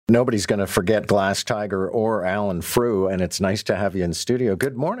Nobody's going to forget Glass Tiger or Alan Frew, and it's nice to have you in studio.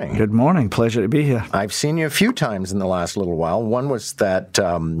 Good morning. Good morning. Pleasure to be here. I've seen you a few times in the last little while. One was that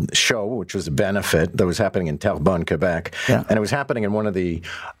show, which was a benefit that was happening in Terrebonne, Quebec. Yeah. And it was happening in one of the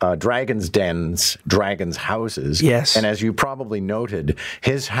Dragon's Dens, Dragon's houses. Yes. And as you probably noted,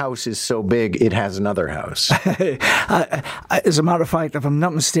 his house is so big, it has another house. As a matter of fact, if I'm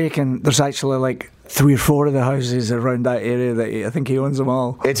not mistaken, there's actually like 3 or 4 of the houses around that area that I think he owns them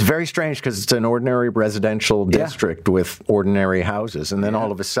all. It's very strange because it's an ordinary residential district with ordinary houses, and then all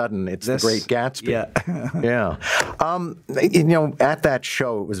of a sudden it's the Great Gatsby. Yeah. Yeah. At that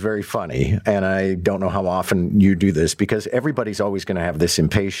show, it was very funny, and I don't know how often you do this because everybody's always going to have this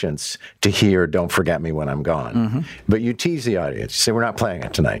impatience to hear "Don't Forget Me When I'm Gone," but you tease the audience. You say, "We're not playing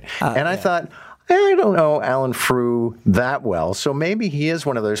it tonight," and I thought, I don't know Alan Frew that well, so maybe he is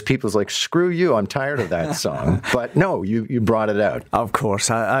one of those people who's like, screw you, I'm tired of that song. But no, you brought it out. Of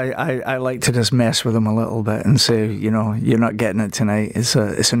course. I like to just mess with him a little bit and say, you're not getting it tonight. It's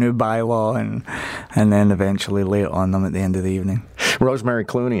a new bylaw, and then eventually lay it on them at the end of the evening. Rosemary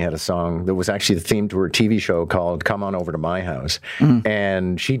Clooney had a song that was actually the theme to her TV show called Come On Over to My House,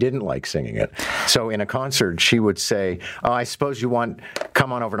 and she didn't like singing it. So in a concert, she would say, oh, I suppose you want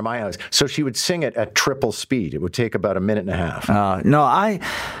Come On Over to My House. So she would sing it at triple speed. It would take about 1.5 minutes. No, I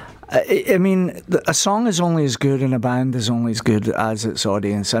mean, a song is only as good and a band is only as good as its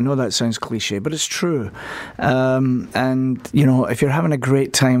audience. I know that sounds cliche, but it's true. And, if you're having a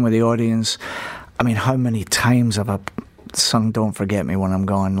great time with the audience, I mean, how many times have I sung Don't Forget Me When I'm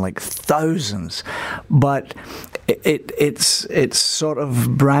Gone? Like thousands. But it's sort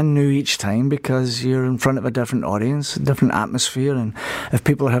of brand new each time because you're in front of a different audience, a different atmosphere, and if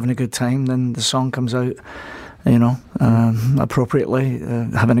people are having a good time, then the song comes out appropriately,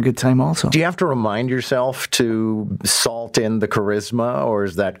 having a good time also. Do you have to remind yourself to salt in the charisma, or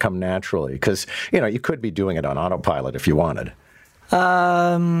does that come naturally? Because, you could be doing it on autopilot if you wanted.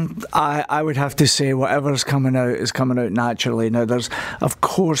 I would have to say whatever's coming out is coming out naturally. Now, of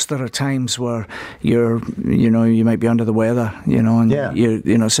course, there are times where you might be under the weather, and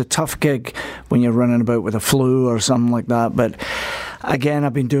it's a tough gig when you're running about with a flu or something like that. But again,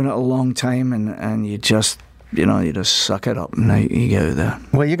 I've been doing it a long time, and you just suck it up and you get out there.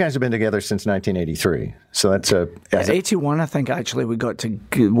 Well, you guys have been together since 1983, so that's 81. I think actually we met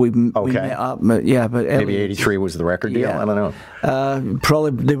up. But maybe 83 was the record deal. I don't know.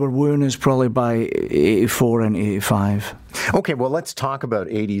 Probably they were wooing us probably by 84 and 85. Okay, well, let's talk about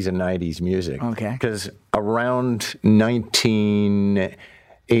 80s and 90s music. Okay, because around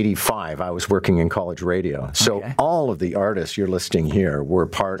 1985, I was working in college radio. So all of the artists you're listing here were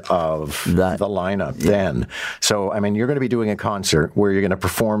part of the lineup then. So, I mean, you're going to be doing a concert where you're going to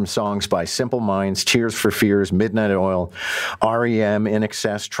perform songs by Simple Minds, Tears for Fears, Midnight Oil, REM,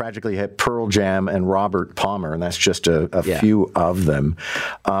 INXS, Tragically Hip, Pearl Jam, and Robert Palmer. And that's just a few of them.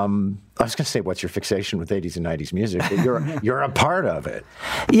 I was going to say, what's your fixation with 80s and 90s music? But you're a part of it.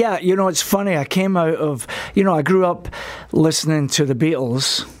 Yeah, it's funny. I came out of, I grew up listening to the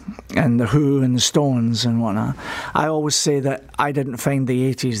Beatles and the Who and the Stones and whatnot. I always say that I didn't find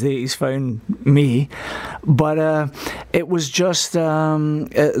the 80s. The 80s found me. But it was just,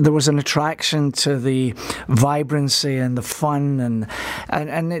 there was an attraction to the vibrancy and the fun and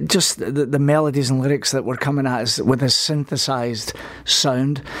it just the melodies and lyrics that were coming at us with a synthesized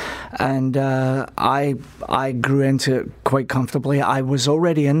sound. And I grew into it quite comfortably. I was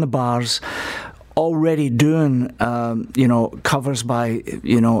already in the bars, already doing, covers by,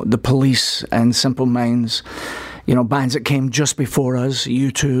 the Police and Simple Minds, bands that came just before us,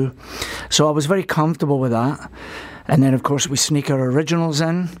 U2. So I was very comfortable with that. And then, of course, we sneak our originals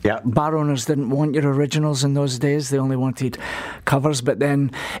in. Yeah. Bar owners didn't want your originals in those days. They only wanted covers. But then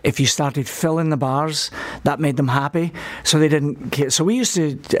if you started filling the bars, that made them happy. So they didn't care. So we used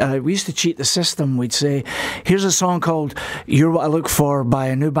to cheat the system. We'd say, here's a song called You're What I Look For by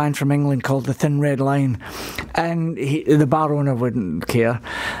a new band from England called The Thin Red Line. And the bar owner wouldn't care.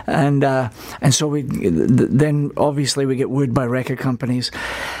 And so then obviously we get wooed by record companies.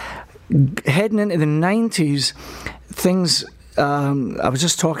 Heading into the 90s, things, I was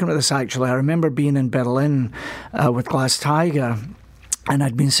just talking about this actually. I remember being in Berlin with Glass Tiger, and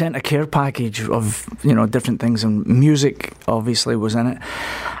I'd been sent a care package of, different things, and music obviously was in it.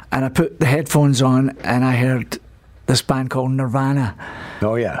 And I put the headphones on, and I heard this band called Nirvana.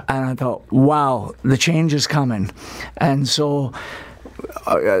 Oh, yeah. And I thought, wow, the change is coming. And so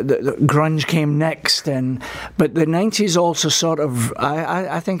the grunge came next, but the 90s also sort of,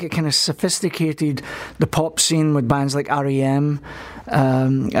 I think it kind of sophisticated the pop scene with bands like REM,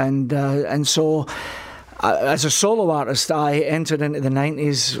 and so as a solo artist, I entered into the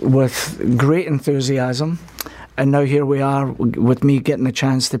 90s with great enthusiasm, and now here we are with me getting a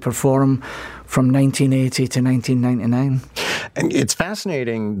chance to perform from 1980 to 1999. And it's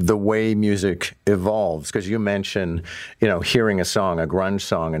fascinating the way music evolves, because you mentioned, hearing a song, a grunge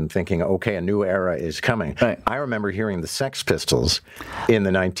song, and thinking, okay, a new era is coming. Right. I remember hearing the Sex Pistols in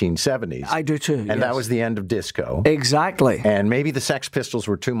the 1970s. I do too, And that was the end of disco. Exactly. And maybe the Sex Pistols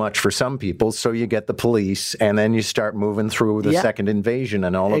were too much for some people, so you get the Police, and then you start moving through the Second Invasion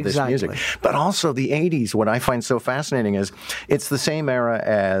and all of this music. But also the 80s, what I find so fascinating is it's the same era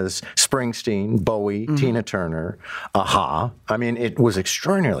as Springsteen, Bowie, Tina Turner, Aha. I mean, it was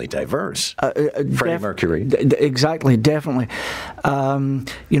extraordinarily diverse. Freddie Mercury. Exactly, definitely.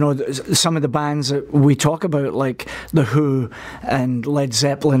 Some of the bands that we talk about, like The Who and Led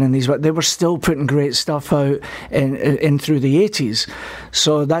Zeppelin and these, they were still putting great stuff out in through the 80s.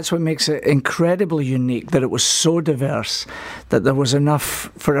 So that's what makes it incredibly unique, that it was so diverse, that there was enough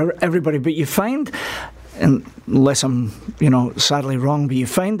for everybody. But you find, unless I'm, sadly wrong, but you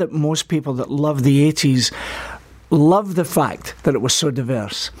find that most people that love the 80s love the fact that it was so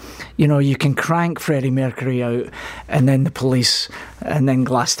diverse. You can crank Freddie Mercury out, and then the Police, and then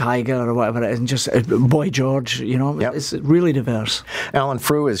Glass Tiger or whatever it is, and just Boy George, It's really diverse. Alan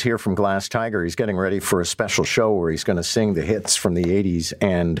Frew is here from Glass Tiger. He's getting ready for a special show where he's going to sing the hits from the 80s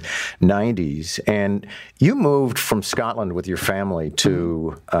and 90s. And you moved from Scotland with your family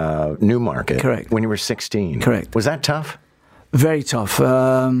to Newmarket. Correct. When you were 16. Correct. Was that tough? Very tough.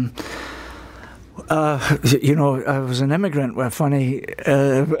 I was an immigrant with a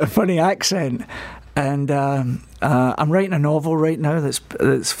funny accent, and I'm writing a novel right now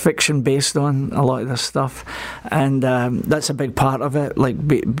that's fiction based on a lot of this stuff, and that's a big part of it, like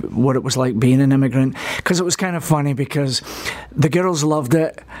what it was like being an immigrant, because it was kind of funny because the girls loved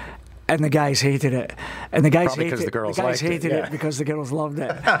it. And the guys hated it, and the guys hated it because the girls loved it,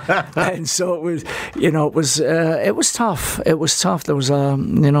 and so it was, it was tough. It was tough. There was,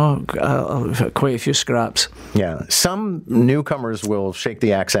 quite a few scraps. Yeah, some newcomers will shake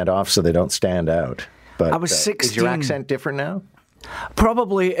the accent off so they don't stand out. But I was 16. Is your accent different now?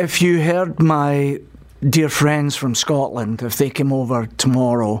 Probably, if you heard my dear friends from Scotland, if they came over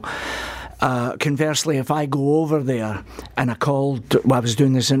tomorrow. Conversely, if I go over there and I was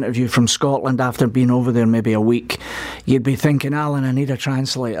doing this interview from Scotland after being over there maybe a week, you'd be thinking, Alan, I need a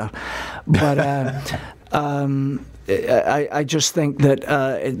translator. But I just think that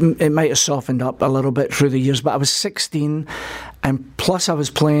it might have softened up a little bit through the years. But I was 16, and plus I was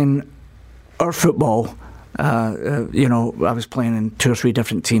playing our football. I was playing in 2 or 3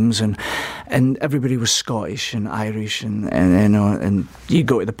 different teams, and everybody was Scottish and Irish, and you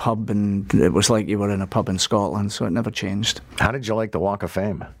go to the pub, and it was like you were in a pub in Scotland, so it never changed. How did you like the Walk of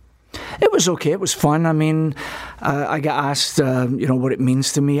Fame? It was okay. It was fun. I mean, I get asked, what it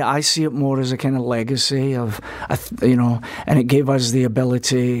means to me. I see it more as a kind of legacy of, and it gave us the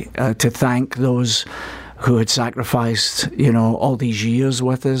ability to thank those who had sacrificed, all these years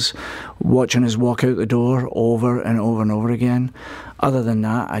with us, watching us walk out the door over and over and over again. Other than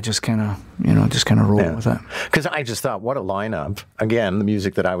that, I just kind of roll with it. Because I just thought, what a lineup. Again, the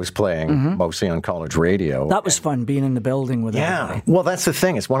music that I was playing, mostly on college radio. That was fun, being in the building with everybody. Well, that's the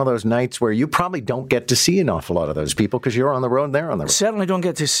thing. It's one of those nights where you probably don't get to see an awful lot of those people because you're on the road and they're on the road. Certainly don't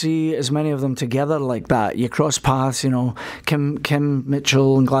get to see as many of them together like that. You cross paths, Kim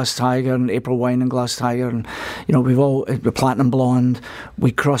Mitchell and Glass Tiger and April Wine and Glass Tiger, and, we've all, Platinum Blonde,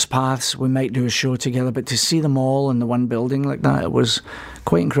 we cross paths, we might do a show together, but to see them all in the one building like that, it was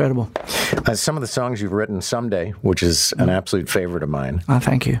quite incredible. Some of the songs you've written, Someday, which is an absolute favorite of mine.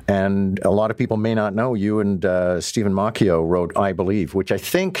 Thank you. And a lot of people may not know, you and Stephen Macchio wrote I Believe, which I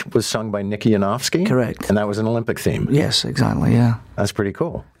think was sung by Nicky Yanofsky. Correct. And that was an Olympic theme. Yes, exactly, yeah. That's pretty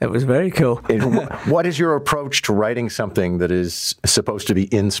cool. It was very cool. What is your approach to writing something that is supposed to be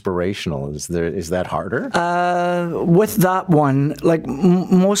inspirational? Is that harder? With that one, like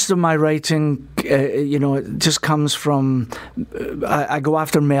most of my writing, it just comes from, I go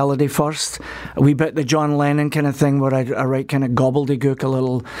after melody first. A wee bit the John Lennon kind of thing where I write kind of gobbledygook a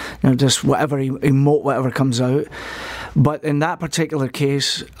little, just whatever, emote whatever comes out. But in that particular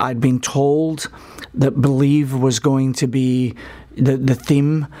case, I'd been told that Believe was going to be the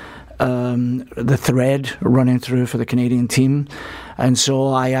theme, the thread running through for the Canadian team. And so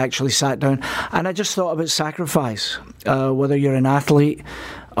I actually sat down and I just thought about sacrifice, whether you're an athlete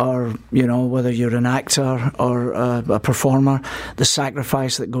or, whether you're an actor or a performer, the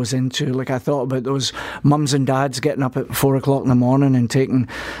sacrifice that goes into, like I thought about those mums and dads getting up at 4 o'clock in the morning and taking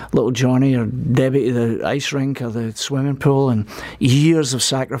little Johnny or Debbie to the ice rink or the swimming pool, and years of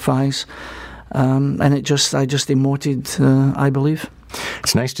sacrifice. and I just emoted, I believe.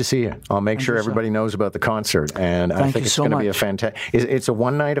 It's nice to see you. I'll make sure everybody knows about the concert, and I think it's going to be a fantastic. It's a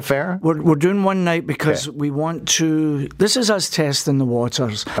one-night affair. We're doing one night because we want to. This is us testing the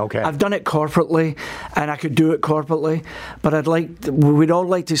waters. Okay. I've done it corporately, and I could do it corporately, but we'd all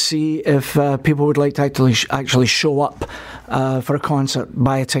like to see if people would like to actually show up for a concert,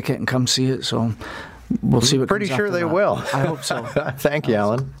 buy a ticket, and come see it. So. We'll see what Pretty comes sure after they that. will. I hope so. Thank you,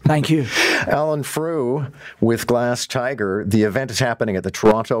 Alan. Thank you. Alan Frew with Glass Tiger. The event is happening at the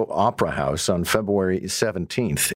Toronto Opera House on February 17th.